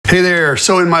Hey there.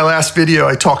 So in my last video,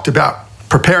 I talked about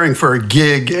preparing for a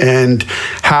gig and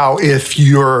how if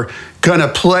you're gonna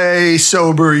play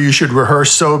sober, you should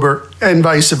rehearse sober and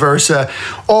vice versa.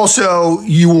 Also,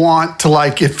 you want to,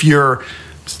 like, if you're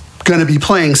gonna be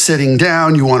playing sitting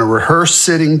down, you wanna rehearse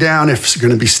sitting down. If you're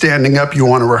gonna be standing up, you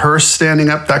wanna rehearse standing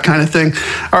up, that kind of thing.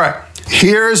 All right.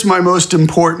 Here's my most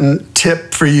important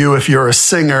tip for you if you're a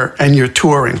singer and you're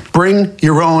touring. Bring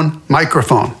your own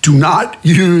microphone. Do not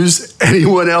use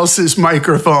anyone else's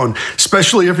microphone,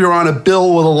 especially if you're on a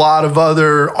bill with a lot of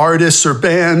other artists or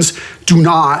bands. Do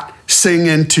not sing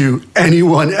into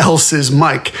anyone else's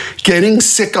mic. Getting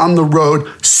sick on the road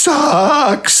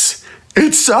sucks.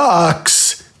 It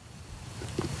sucks.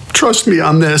 Trust me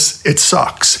on this, it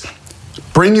sucks.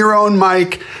 Bring your own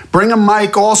mic. Bring a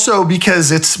mic also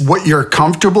because it's what you're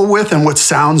comfortable with and what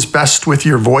sounds best with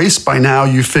your voice. By now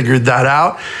you figured that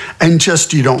out. And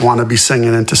just you don't want to be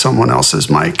singing into someone else's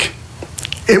mic.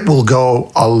 It will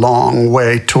go a long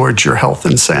way towards your health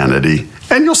and sanity,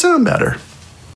 and you'll sound better.